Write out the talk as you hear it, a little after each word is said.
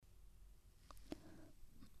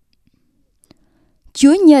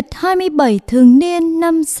Chúa Nhật 27 thường niên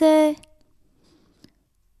năm C.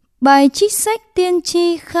 Bài trích sách tiên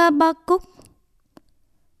tri Kha-ba-cúc.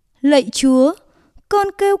 Lạy Chúa, con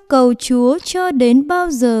kêu cầu Chúa cho đến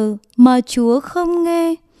bao giờ mà Chúa không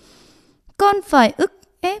nghe? Con phải ức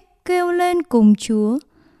ép kêu lên cùng Chúa,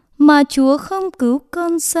 mà Chúa không cứu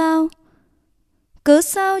con sao? Cớ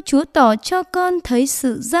sao Chúa tỏ cho con thấy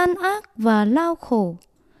sự gian ác và lao khổ,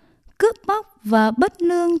 cướp bóc và bất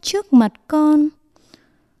lương trước mặt con?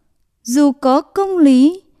 Dù có công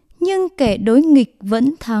lý, nhưng kẻ đối nghịch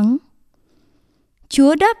vẫn thắng.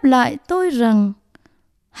 Chúa đáp lại tôi rằng,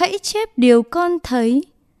 hãy chép điều con thấy,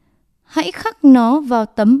 hãy khắc nó vào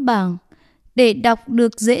tấm bảng để đọc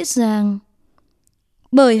được dễ dàng.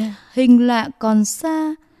 Bởi hình lạ còn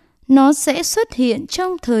xa, nó sẽ xuất hiện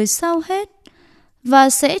trong thời sau hết và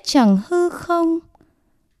sẽ chẳng hư không.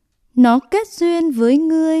 Nó kết duyên với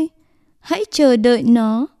ngươi, hãy chờ đợi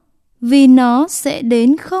nó, vì nó sẽ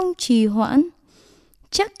đến không trì hoãn.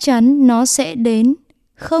 Chắc chắn nó sẽ đến,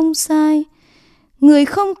 không sai. Người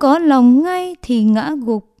không có lòng ngay thì ngã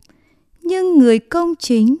gục, nhưng người công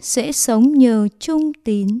chính sẽ sống nhờ trung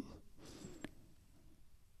tín.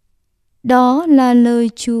 Đó là lời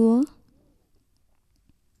Chúa.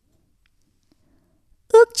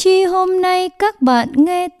 Ước chi hôm nay các bạn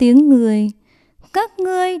nghe tiếng người, các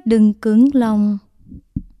ngươi đừng cứng lòng.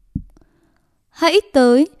 Hãy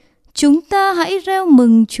tới, chúng ta hãy reo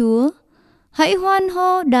mừng Chúa. Hãy hoan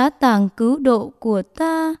hô đá tảng cứu độ của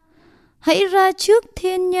ta. Hãy ra trước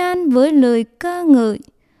thiên nhãn với lời ca ngợi.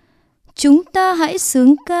 Chúng ta hãy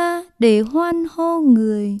xướng ca để hoan hô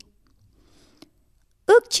người.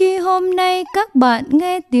 Ước chi hôm nay các bạn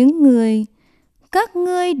nghe tiếng người, các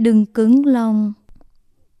ngươi đừng cứng lòng.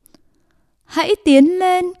 Hãy tiến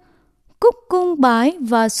lên, cúc cung bái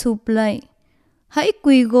và sụp lạy. Hãy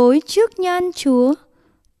quỳ gối trước nhan Chúa,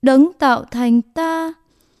 đấng tạo thành ta.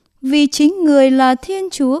 Vì chính người là Thiên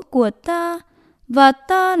Chúa của ta, và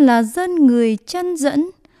ta là dân người chăn dẫn,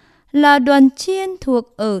 là đoàn chiên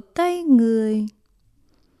thuộc ở tay người.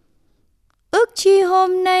 Ước chi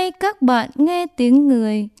hôm nay các bạn nghe tiếng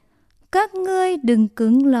người, các ngươi đừng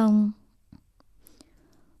cứng lòng.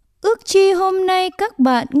 Ước chi hôm nay các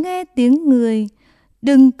bạn nghe tiếng người,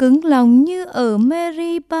 đừng cứng lòng như ở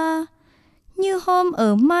Meriba, như hôm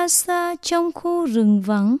ở Masa trong khu rừng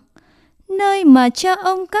vắng, nơi mà cha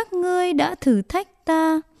ông các ngươi đã thử thách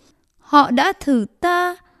ta. Họ đã thử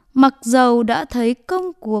ta, mặc dầu đã thấy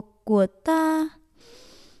công cuộc của ta.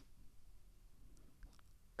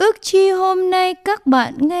 Ước chi hôm nay các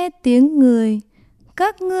bạn nghe tiếng người,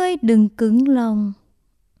 các ngươi đừng cứng lòng.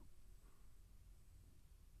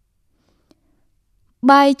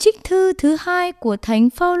 Bài trích thư thứ 2 của Thánh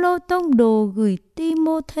Phaolô Tông đồ gửi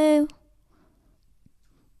Ti-mô-thêu.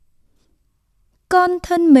 Con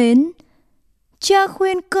thân mến, cha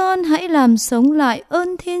khuyên con hãy làm sống lại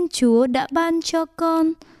ơn Thiên Chúa đã ban cho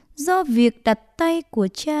con do việc đặt tay của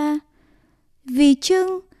cha. Vì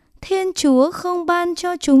chưng Thiên Chúa không ban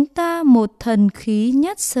cho chúng ta một thần khí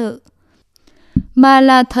nhát sợ, mà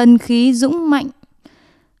là thần khí dũng mạnh,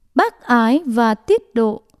 bác ái và tiết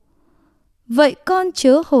độ. Vậy con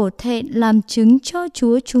chớ hổ thẹn làm chứng cho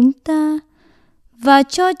Chúa chúng ta và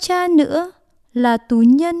cho cha nữa là tù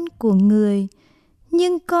nhân của người.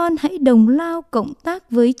 Nhưng con hãy đồng lao cộng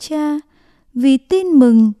tác với cha vì tin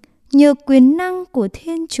mừng nhờ quyền năng của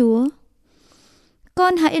Thiên Chúa.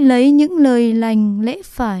 Con hãy lấy những lời lành lẽ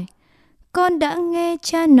phải con đã nghe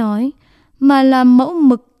cha nói mà làm mẫu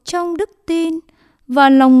mực trong đức tin và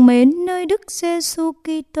lòng mến nơi Đức Giêsu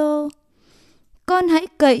Kitô. Con hãy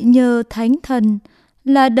cậy nhờ Thánh Thần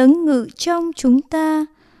là đấng ngự trong chúng ta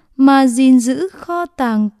mà gìn giữ kho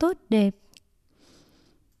tàng tốt đẹp.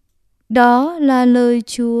 Đó là lời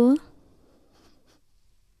Chúa.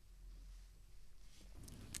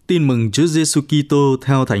 Tin mừng Chúa Giêsu Kitô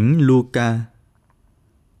theo Thánh Luca.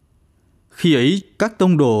 Khi ấy, các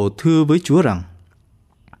tông đồ thưa với Chúa rằng: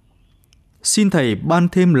 Xin Thầy ban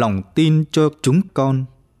thêm lòng tin cho chúng con.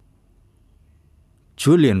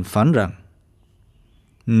 Chúa liền phán rằng: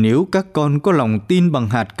 Nếu các con có lòng tin bằng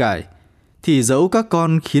hạt cải, thì dẫu các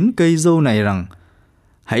con khiến cây dâu này rằng: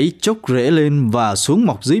 Hãy chốc rễ lên và xuống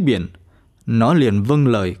mọc dưới biển, nó liền vâng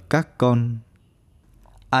lời các con.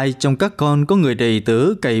 Ai trong các con có người đầy tớ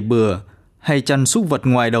cày bừa hay chăn súc vật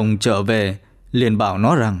ngoài đồng trở về, liền bảo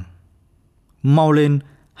nó rằng: Mau lên,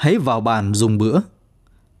 hãy vào bàn dùng bữa.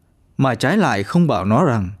 Mà trái lại không bảo nó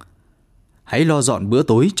rằng: Hãy lo dọn bữa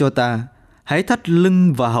tối cho ta, hãy thắt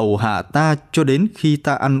lưng và hầu hạ ta cho đến khi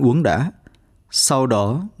ta ăn uống đã, sau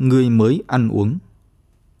đó ngươi mới ăn uống.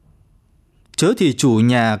 Chớ thì chủ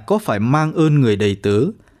nhà có phải mang ơn người đầy tớ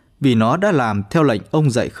vì nó đã làm theo lệnh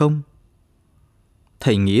ông dạy không?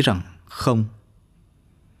 Thầy nghĩ rằng không.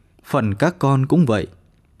 Phần các con cũng vậy.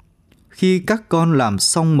 Khi các con làm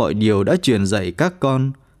xong mọi điều đã truyền dạy các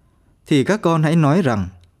con, thì các con hãy nói rằng: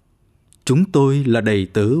 chúng tôi là đầy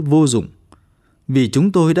tớ vô dụng, vì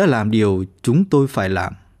chúng tôi đã làm điều chúng tôi phải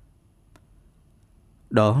làm.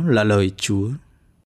 Đó là lời Chúa.